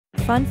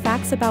Fun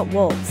facts about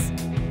wolves.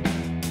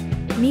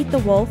 Meet the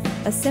wolf,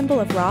 a symbol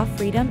of raw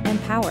freedom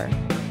and power.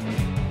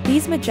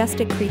 These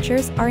majestic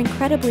creatures are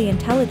incredibly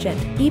intelligent,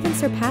 even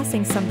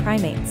surpassing some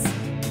primates.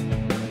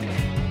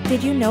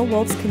 Did you know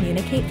wolves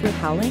communicate through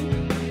howling?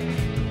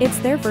 It's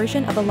their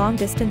version of a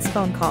long-distance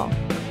phone call.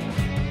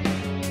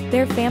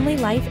 Their family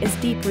life is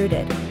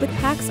deep-rooted, with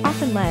packs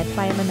often led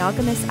by a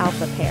monogamous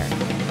alpha pair.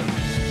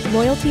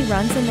 Loyalty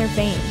runs in their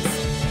veins.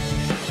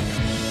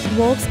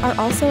 Wolves are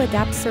also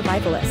adept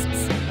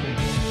survivalists.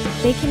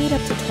 They can eat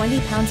up to 20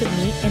 pounds of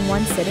meat in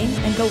one sitting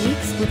and go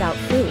weeks without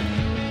food.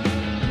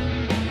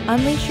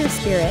 Unleash your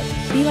spirit,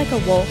 be like a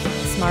wolf,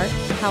 smart,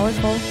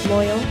 powerful,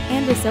 loyal,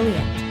 and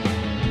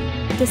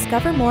resilient.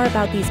 Discover more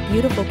about these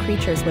beautiful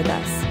creatures with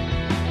us.